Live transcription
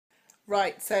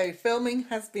Right, so filming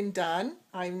has been done.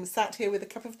 I'm sat here with a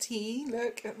cup of tea.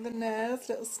 Look at the nails,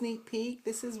 little sneak peek.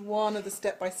 This is one of the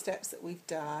step-by-steps that we've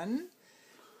done.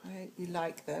 I hope you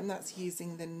like them. That's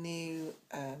using the new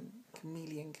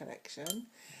Chameleon collection.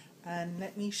 And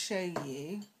let me show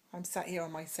you. I'm sat here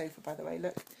on my sofa, by the way.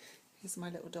 Look, here's my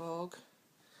little dog.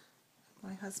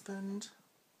 My husband.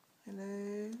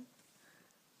 Hello.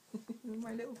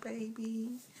 My little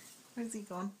baby. Where's he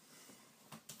gone?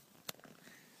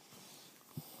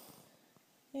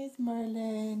 There's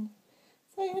Merlin.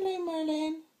 Say hello,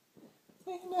 Merlin.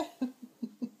 Say hello.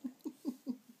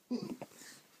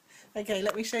 Okay,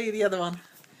 let me show you the other one.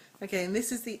 Okay, and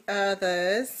this is the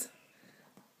others.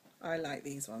 I like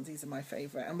these ones. These are my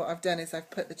favourite. And what I've done is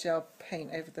I've put the gel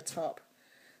paint over the top.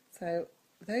 So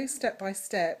those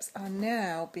step-by-steps are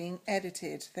now being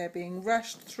edited. They're being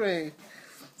rushed through.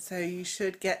 So you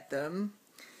should get them.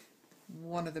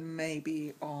 One of them may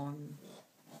be on,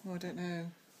 oh, I don't know,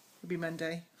 it'll be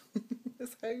Monday.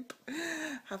 Let's hope.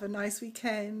 Have a nice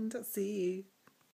weekend. I'll see you.